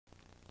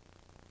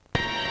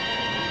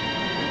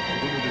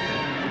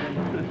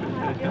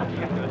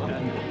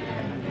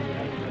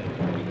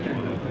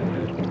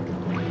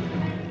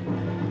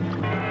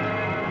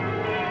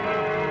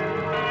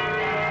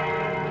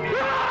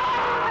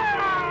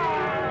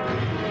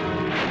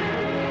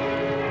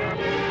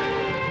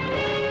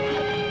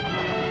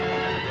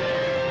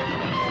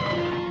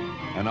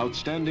An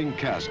outstanding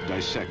cast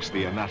dissects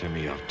the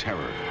anatomy of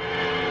terror.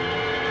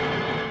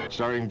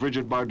 Starring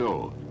Brigitte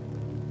Bardot,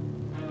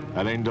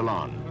 Alain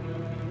Delon.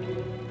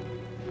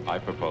 I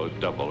propose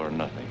double or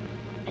nothing.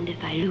 And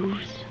if I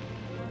lose?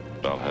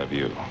 I'll have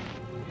you.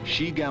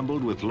 She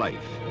gambled with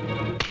life.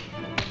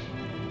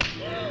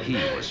 He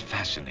was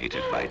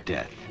fascinated by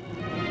death.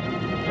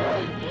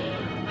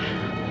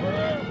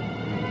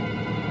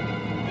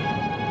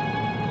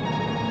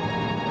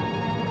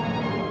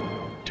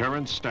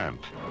 Terence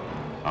Stamp,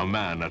 a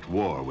man at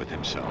war with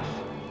himself.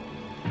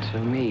 To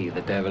me,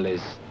 the devil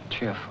is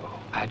cheerful,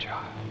 agile.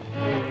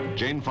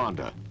 Jane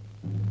Fonda,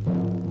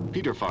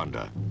 Peter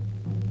Fonda.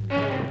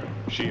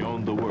 She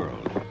owned the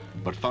world,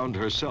 but found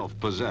herself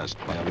possessed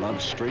by a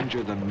love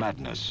stranger than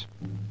madness.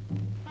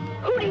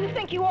 Who do you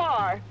think you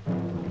are?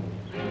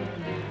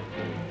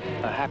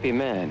 A happy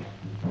man.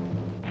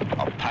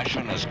 A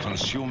passion as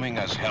consuming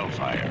as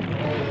hellfire.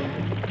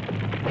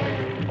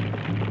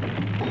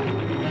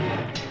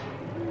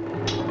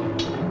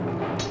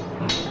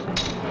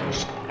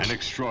 An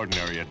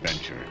extraordinary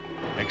adventure.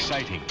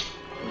 Exciting,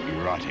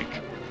 erotic,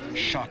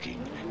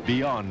 shocking,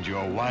 beyond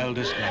your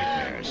wildest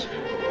nightmares.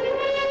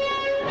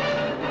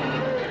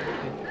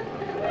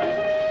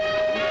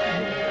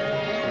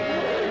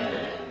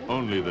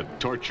 Only the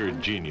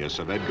tortured genius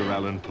of Edgar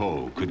Allan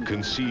Poe could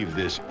conceive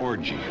this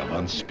orgy of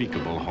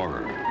unspeakable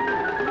horror.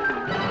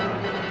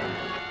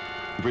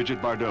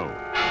 Brigitte Bardot,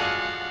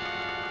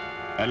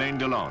 Alain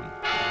Delon,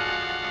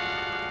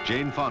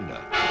 Jane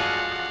Fonda,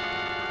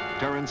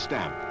 Terence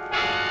Stamp,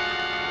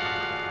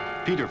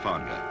 Peter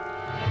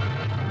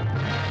Fonda.